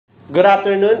Good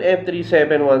afternoon,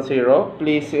 M3710.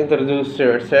 Please introduce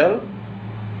yourself.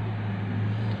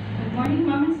 Good morning,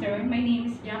 Ma'am and Sir. My name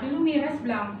is Jackie Lumiras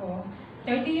Blanco,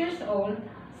 30 years old,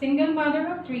 single mother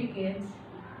of 3 kids,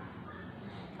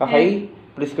 Okay,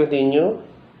 please continue.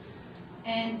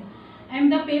 and I'm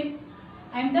the fifth.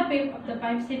 I'm the fifth of the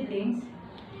 5 siblings,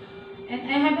 and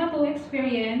I have a 2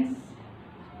 experience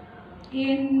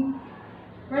in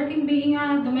working being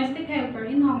a domestic helper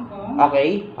in Hong Kong.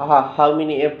 Okay, how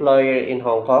many employer in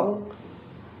Hong Kong?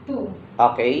 2,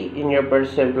 Okay, in your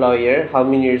first employer, how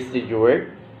many years did you work?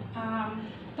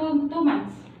 2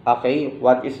 months. Okay,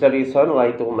 what is the reason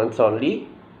why 2 months only?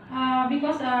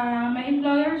 Because my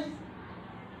employers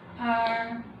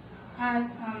are uh,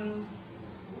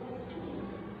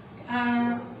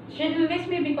 um, she released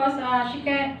me because she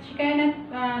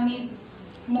cannot need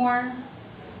more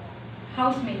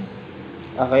housemaid.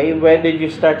 Okay, when did you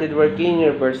started working in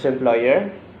your first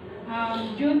employer?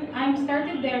 June I'm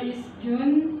started there is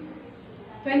June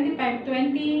 25,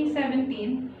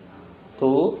 2017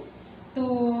 Two.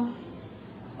 to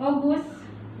August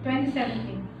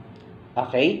 2017.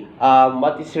 Okay,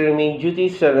 what is your main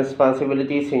duties and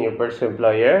responsibilities in your first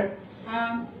employer?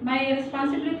 My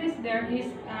responsibilities there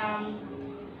is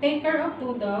take care of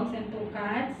 2 dogs and 2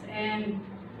 cats and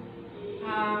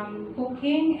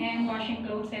cooking and washing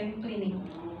clothes and cleaning.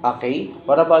 Okay,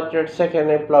 what about your second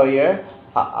employer?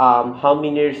 How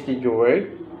many years did you work?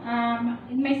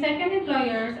 In my second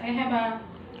employers, I have a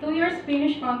 2 years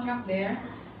finish contract there.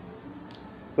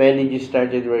 When did you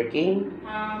started working?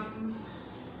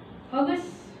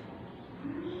 August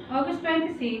August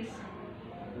 26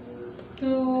 to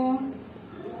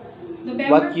What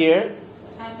November year?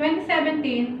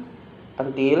 2017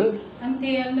 Until?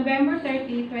 until November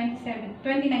 30,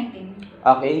 2019.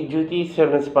 Okay, duties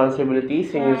and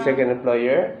responsibilities in your second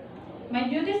employer? My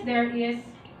duties there is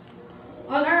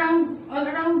all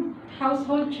around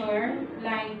household chore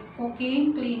like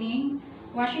cooking, cleaning,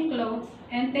 washing clothes,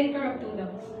 and take care of 2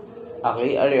 dogs.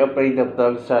 Okay, are you afraid of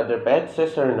dogs or other pets?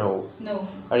 Yes or no? No.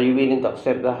 Are you willing to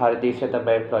accept the holiday set up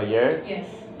by employer? Yes.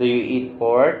 Do you eat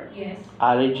pork? Yes.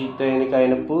 Allergy to any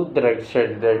kind of food, drugs or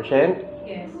detergent?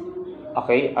 Yes.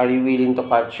 Okay, are you willing to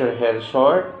cut your hair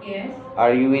short? Yes.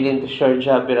 Are you willing to share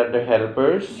job with other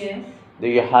helpers? Yes. Do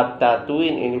you have tattoo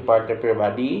in any part of your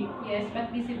body? Yes, but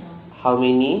visible. How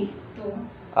many? 2.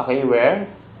 Okay, where?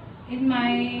 In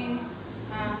my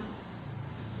uh,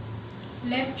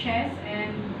 left chest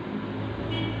and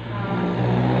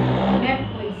left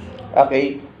waist.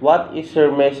 Okay, what is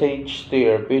your message to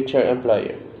your future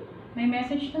employer? My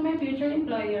message to my future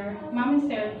employer, Mom and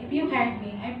Sir, if you hire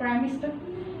me, I promise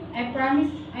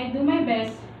I do my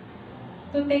best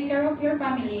to take care of your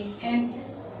family and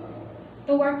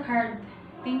to work hard.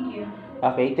 Thank you.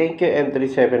 Okay, thank you,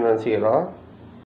 M3710.